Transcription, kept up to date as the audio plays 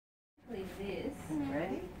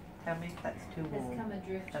Tell me if that's too warm. Has come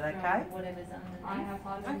adrift Is that okay? from whatever's underneath. I have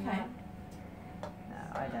had Okay. that. No,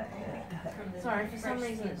 I don't. From the Sorry, for some fresh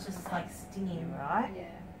reason it's skin. just like stinging. Right? Yeah.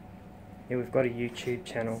 Yeah, we've got a YouTube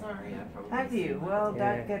channel. Sorry, I probably. Have you? Well,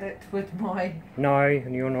 Yeah. don't get it with my. No,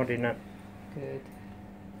 and you're not in it. Good.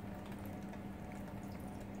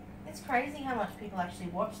 It's crazy how much people actually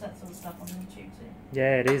watch that sort of stuff on YouTube too.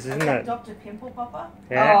 Yeah, it is, isn't Like it? Dr. Pimple Popper.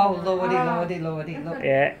 Yeah. Oh, lordy, lordy, lordy, look.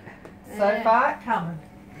 Yeah. So far, coming.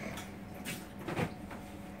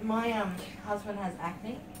 My husband has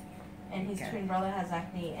acne, and his Okay. twin brother has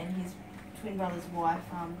acne, and his twin brother's wife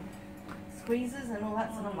squeezes and all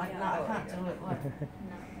that. So I'm like, no, I can't do it. Like, No.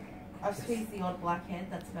 I've squeezed the odd blackhead.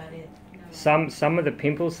 That's about it. No. Some of the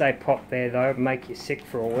pimples they pop there though make you sick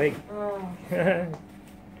for a week. Oh,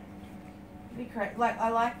 be crazy. Like I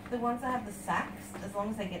like the ones that have the sacs, as long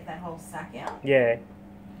as they get that whole sac out. Yeah.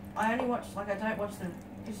 I only watch, like, I don't watch them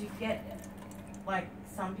because you get like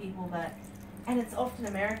some people that, and it's often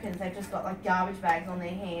Americans. They've just got like garbage bags on their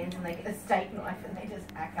hands and they get a steak knife and they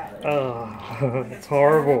just hack at it. Oh, it's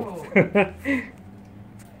horrible.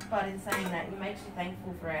 But in saying that, it makes you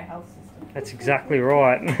thankful for our health system. That's exactly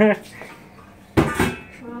right.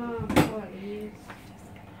 Oh, poor ears.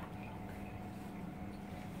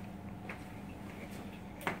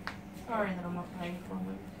 Sorry that I'm not paying for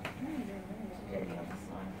them. To do the other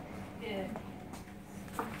side. Yeah.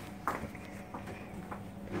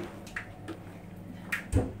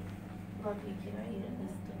 Love you, kiddo. You don't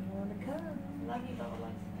want to come. Love you, Bubba.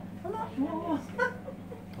 A lot more.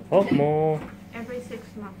 A lot more. Every 6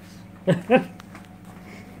 months. Do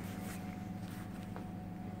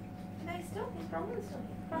they still? Is Bronwyn still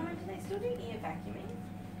here? Bronwyn, do they still do ear vacuuming?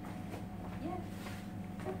 Yeah.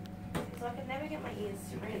 So I could never get my ears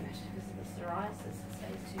syringed because of the psoriasis. It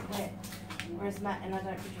stays too wet. Whereas Matt and I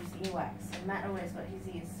don't produce earwax. So Matt always got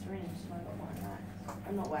his ears syringed and I got mine waxed.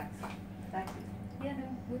 I'm not waxed. Vacuum. Yeah,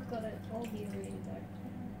 no, we've got it all here ready though.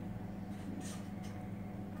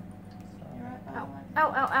 You right, Ow, Bubba? ow,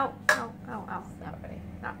 ow, ow, ow, ow, ow. No, Sorry.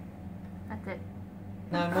 that's it.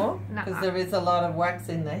 No more? No. Because there is a lot of wax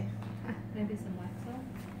in there. Maybe some wax on.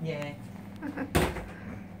 Yeah.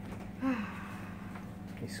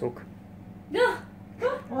 You sook. No!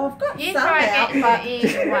 Well, I've got You some try out, getting but your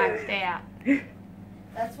ears waxed out.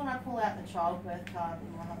 That's when I pull out the childbirth card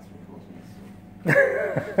and my husband calls me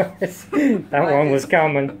a sook. That one was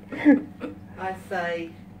coming. I say,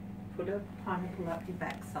 put a pineapple up your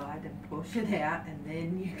backside and push it out, and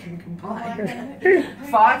then you can complain. Who 5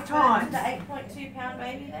 gave birth times. to the 8.2 pound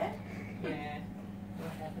baby there? Yeah.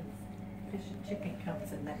 What happens? Fish and chicken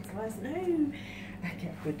comes in that size. No.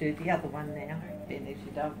 Okay, we'll do the other one now. Then if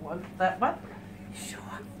you don't want that one.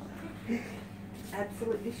 Sure.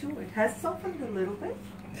 Absolutely sure. It has softened a little bit.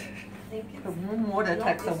 I think it's The warm water not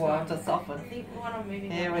takes a this while one. to soften. I think the one I'm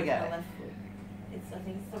moving Here on we is go. the left foot. I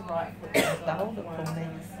think it's the right foot. that's got Hold the it one for on me.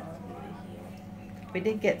 the side with the heel. We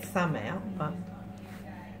did get some out, but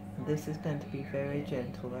this is going to be very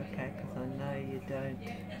gentle, okay? Because I know you don't.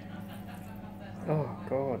 Oh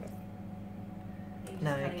God. You just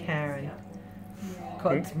No, cutting it Karen. out.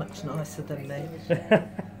 God's much nicer than me.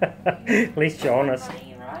 At least you're honest.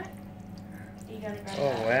 Funny, right? You gonna grab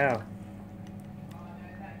Oh that? wow.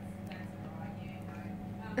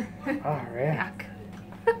 Oh yeah. Yuck.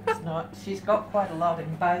 It's not. She's got quite a lot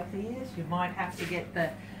in both ears. You might have to get the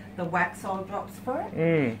wax oil drops for it.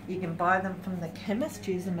 Mm. You can buy them from the chemist.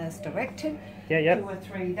 Use them as directed. Yeah, 2 yep. or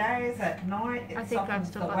 3 days at night. It I think I've softens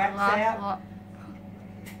still the got wax the last out. lot.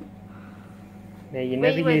 Now you We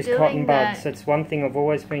never were use doing cotton that- buds. That's one thing I've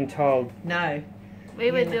always been told. No.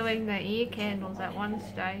 We were Yeah. doing the ear candles at one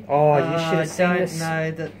stage. Oh, you should I have seen don't this.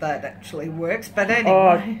 know that actually works, but Oh,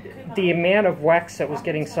 anyway. the amount of wax that was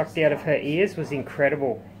getting sucked out of her ears was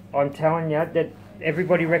incredible. I'm telling you that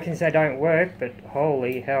everybody reckons they don't work, but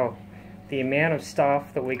holy hell, the amount of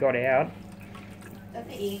stuff that we got out. Is that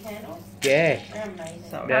the ear candles? Yeah, They're amazing.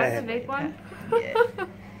 So- Yeah. That's a big one. Yeah.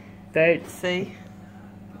 they. See,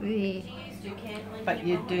 The Do you do candling? but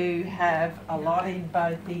you do have a lot in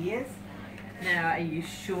both ears. Now, are you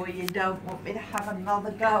sure you don't want me to have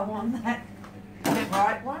another go on that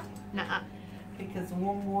right one? Nuh-uh. Because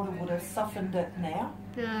warm water would have softened it now.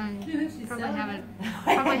 She's Probably selling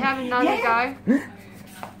probably have another Yeah. go.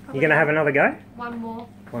 You gonna have another go? One more.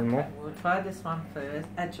 One more. We'll try this one first.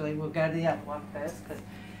 Actually, we'll go to the other one first. Cause,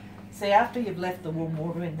 see, after you've left the warm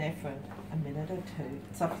water in there for a minute or 2,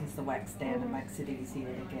 it softens the wax down and makes it easier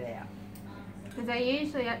to get out. Because they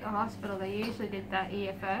usually, at the hospital, they usually did that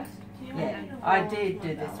ear first. Yeah, I did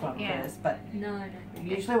do this one Yeah. first, but No, no.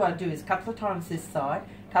 usually what I do is a couple of times this side,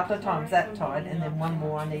 couple of times that side, and then one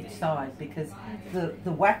more on each side because the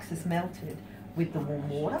wax is melted with the warm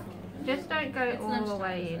water. Just don't go all the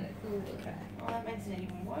way in. Oh, that makes it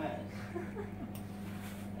even worse.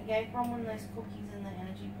 I gave Bronwyn those cookies and the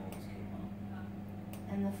energy balls, Cooper.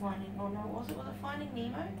 And the Finding, oh no, was it Finding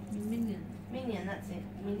Nemo? Minion, that's it.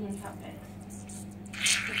 Minion cupcakes.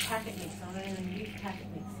 The packet mix, I don't even use packet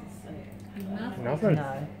mixes, so. Nothing.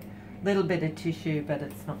 No. Little bit of tissue, but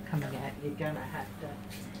it's not coming out. You're gonna have to,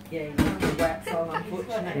 yeah, you need the wax on,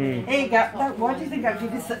 unfortunately. Here you go. No, why do you think I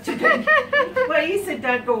give you such a big? Well, you said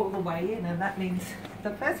don't go all the way in, and that means the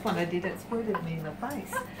first one I did, it squirted me in the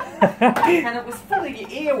face, and it was full of your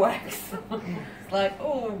earwax. It's like,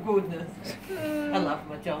 oh goodness. I love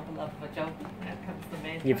my job. I love my job. Now comes the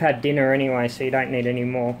man. You've had dinner anyway, so you don't need any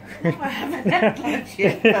more. No, I haven't had lunch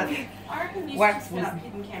yet, but I reckon you wax should put up was-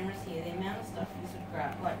 hidden cameras here. The amount of stuff you should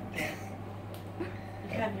grab, like, yeah.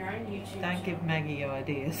 You have your own YouTube don't channel. give Maggie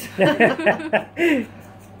ideas.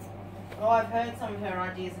 Oh, I've heard some of her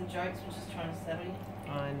ideas and jokes when she's trying to settle you.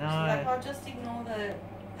 I She's know. like, oh, just ignore the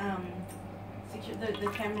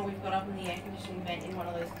camera we've got up in the air conditioning vent in one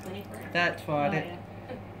of those clinic rooms. That's right. Yeah.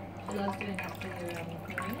 She loves doing that for your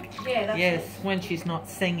cleaning. Yeah, that's Yes, when she's not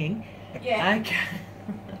singing. it. Yeah. Okay.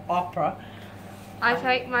 Opera. I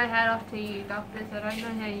take my hat off to you doctors. I don't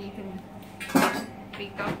know how you can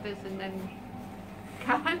be doctors and then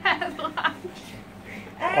come and have lunch.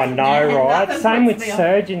 I know, right? Same with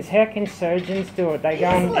surgeons. How can surgeons do it? They go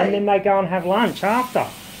and then they go and have lunch after.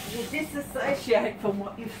 You disassociate from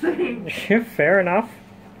what you've seen. Fair enough.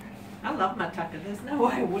 I love my tucker. There's no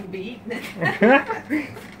way I wouldn't be eating it.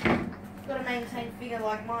 Got to maintain a figure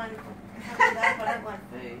like mine. I don't like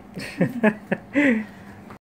food.